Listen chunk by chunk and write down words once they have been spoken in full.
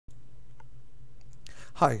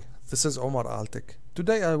Hi, this is Omar Altik.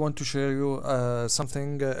 Today I want to share you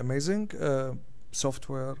something amazing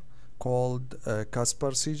software called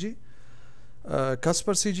CasparCG.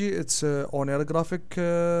 CasparCG it's on-air graphic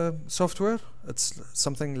software. It's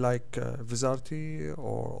something like Visarti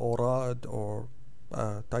or ORAD or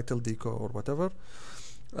Title Deco or whatever.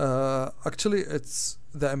 Actually, it's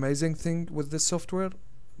the amazing thing with this software.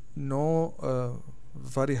 No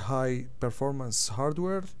very high performance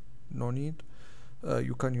hardware, no need.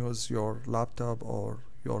 You can use your laptop or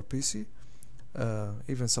your PC,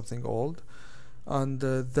 even something old. And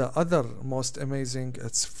the other most amazing,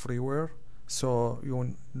 it's freeware, so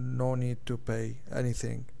you no need to pay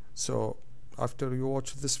anything. So after you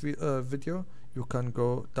watch this video, you can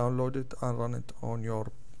go download it and run it on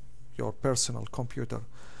your personal computer.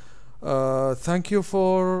 Thank you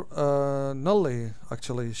for Nully.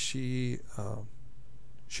 Actually, she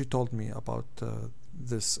told me about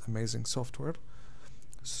this amazing software.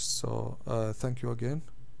 So thank you again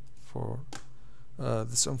for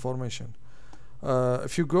this information.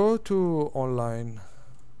 If you go to online,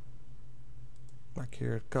 like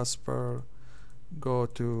here, Caspar, go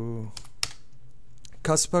to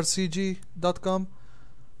CasparCG.com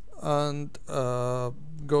and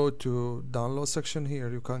go to download section. Here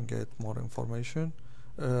you can get more information.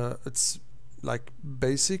 It's like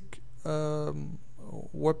basic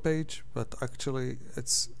web page, but actually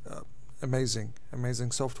it's amazing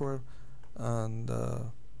software, and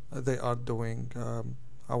they are doing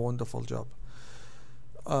a wonderful job.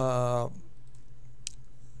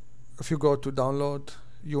 If you go to download,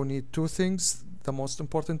 you need two things. The most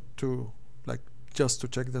important to just to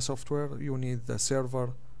check the software, you need the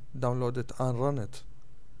server, download it and run it.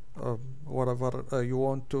 Whatever you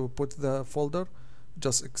want to put the folder,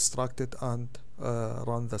 just extract it and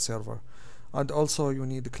run the server. And also you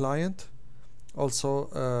need a client. Also,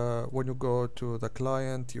 when you go to the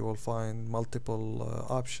client, you will find multiple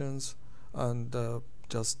options, and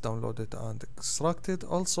just download it and extract it.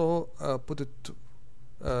 Also, put it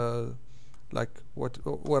like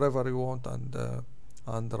wherever you want, and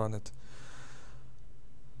run it.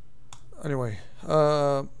 Anyway,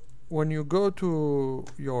 when you go to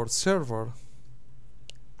your server,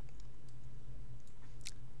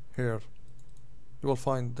 here you will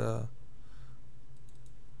find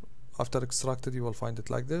after extracted, you will find it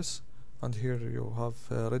like this, and here you have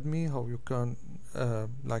readme, how you can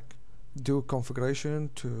do configuration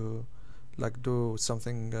to do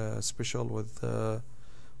something special with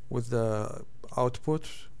the output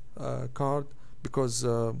card, because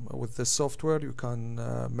with this software you can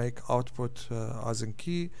make output as in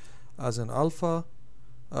key, as in alpha,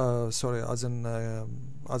 sorry, as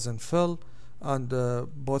in fill, and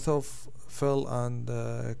both of fill and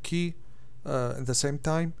key in the same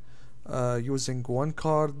time. Using one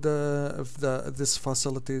card, if this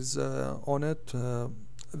facilities on it,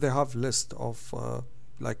 they have list of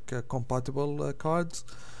compatible cards.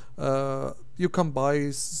 You can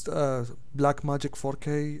buy Blackmagic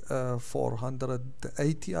 4K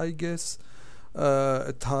 480, I guess.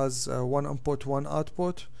 It has one input, one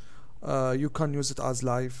output. You can use it as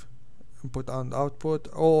live input and output,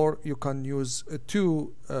 or you can use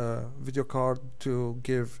two video card to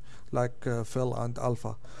give fill and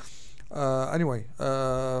alpha. Anyway,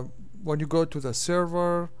 when you go to the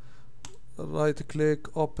server, right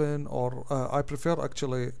click, open, or I prefer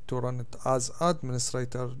actually to run it as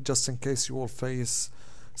administrator, just in case you will face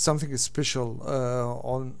something special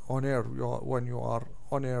on air when you are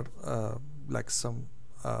on air, like some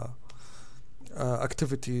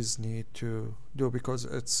activities need to do, because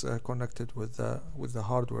it's connected with the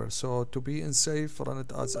hardware. So to be in safe, run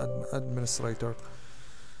it as an administrator.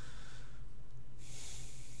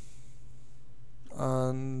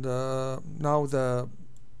 And now the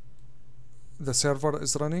server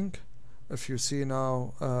is running. If you see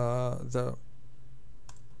now the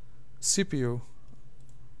CPU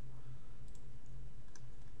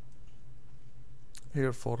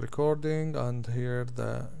here for recording, and here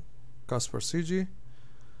the CasparCG.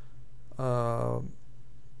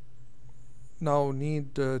 Now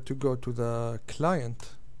need to go to the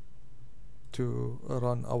client to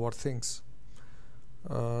run our things.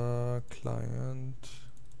 Client,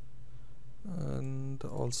 and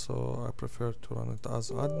also I prefer to run it as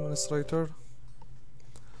administrator.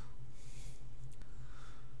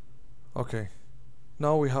 Okay,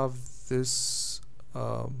 now we have this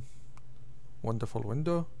wonderful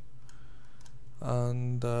window,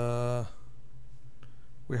 and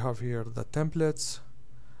we have here the templates.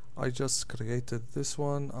 I just created this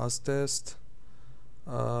one as test.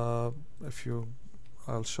 I'll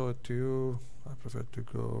show it to you. I prefer to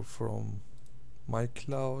go from my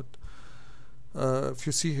cloud If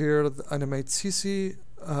you see here the animate CC,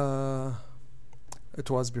 it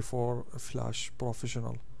was before Flash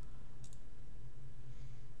Professional.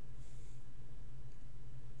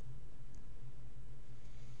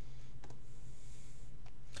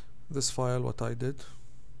 This file what I did,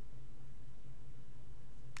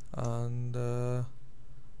 and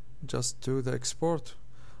just do the export.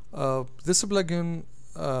 This plugin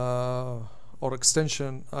or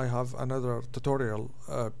extension, I have another tutorial.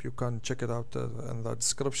 You can check it out in the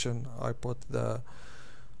description. I put the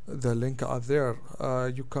link out there.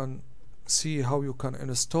 You can see how you can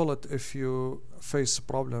install it if you face a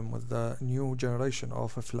problem with the new generation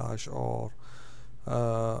of a Flash or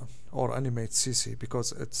Animate CC,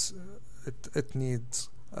 because it needs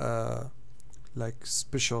like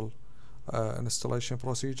special installation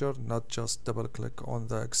procedure, not just double click on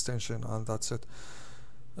the extension and that's it.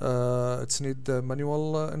 It's need the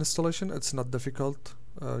manual installation. It's not difficult.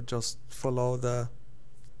 Just follow the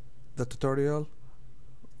tutorial,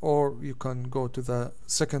 or you can go to the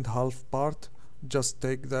second half part. Just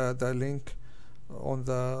take the link on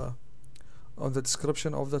the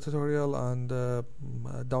description of the tutorial and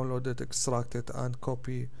download it, extract it, and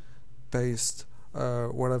copy paste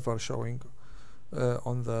wherever showing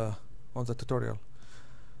on the tutorial.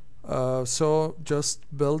 So just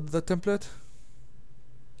build the template,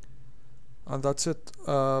 and that's it.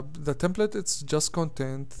 The template, it's just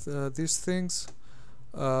content these things.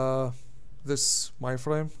 This my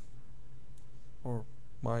frame or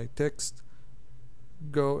my text,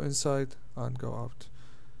 go inside and go out.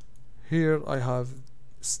 Here I have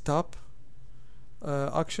stop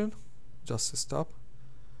action, just stop,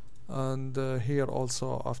 and here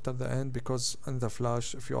also after the end, because in the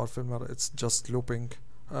Flash, if you are familiar, it's just looping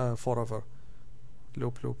forever,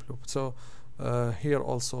 loop. So here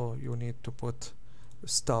also you need to put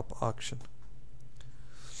stop action.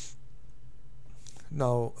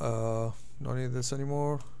 Now no need this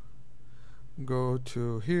anymore. Go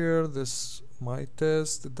to here, this my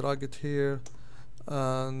test, drag it here,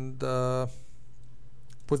 and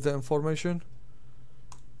put the information.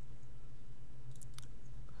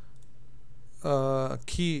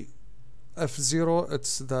 Key F0,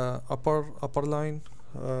 it's the upper line,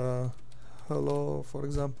 hello for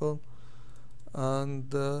example,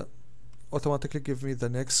 and automatically give me the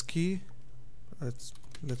next key.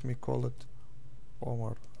 Let me call it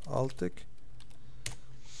Omar Altic,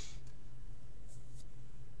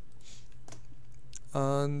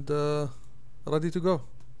 and ready to go.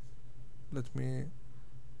 Let me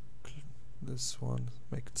this one,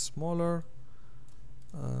 make it smaller,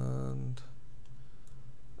 and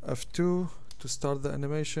F2 to start the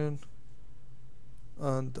animation,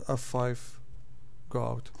 and F5 go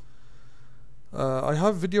out. I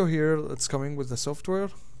have video here, it's coming with the software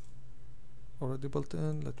already built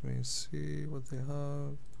in. Let me see what they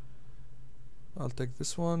have. I'll take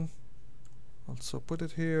this one, also put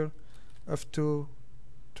it here. F2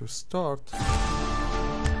 to start,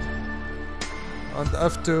 and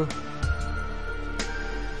F2,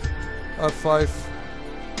 F5.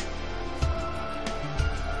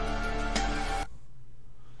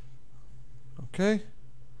 Okay,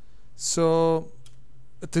 so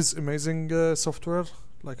it is amazing software,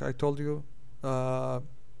 like I told you.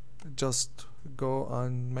 Just go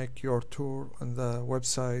and make your tour on the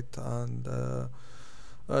website, and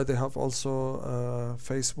they have also a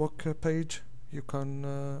Facebook page. You can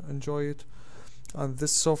enjoy it. And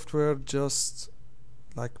this software just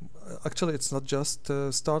like actually it's not just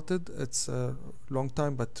started, it's a long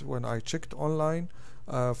time, but when I checked online,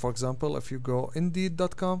 for example, if you go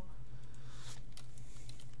indeed.com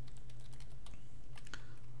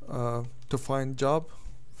to find job,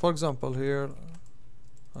 for example, here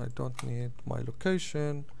I don't need my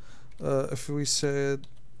location. If we said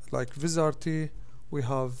like Vizarty, we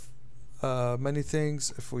have many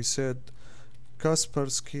things. If we said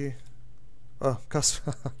CasparCG,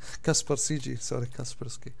 CasparCG, sorry,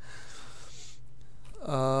 CasparCG,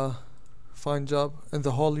 find job in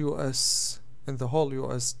the whole US. In the whole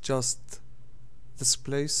US, just this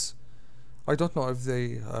place. I don't know if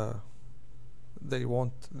they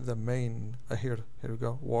want the main. Here we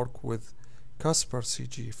go. Work with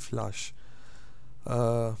CasparCG Flash.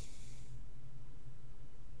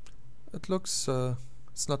 It looks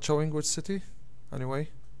it's not showing which city. Anyway,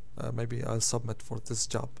 maybe I'll submit for this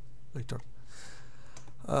job later.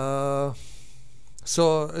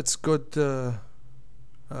 So it's good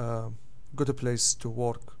good place to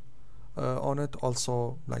work on it.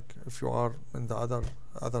 Also, like if you are in the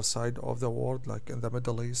other side of the world, like in the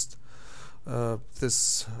Middle East,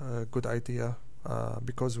 this good idea,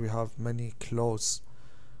 because we have many clothes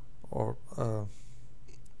or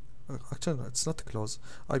actually no, it's not close,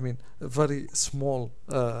 I mean very small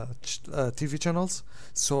TV channels,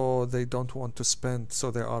 so they don't want to spend,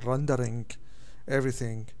 so they are rendering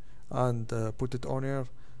everything and put it on here.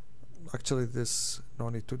 Actually this no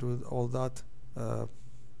need to do all that.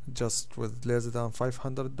 Just with less than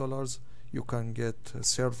 $500 you can get a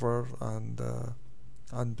server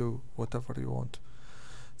and do whatever you want.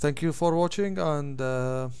 Thank you for watching, and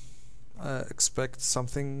expect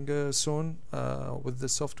something soon with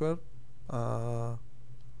this software,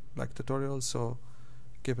 like tutorials, so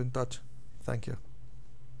keep in touch. Thank you.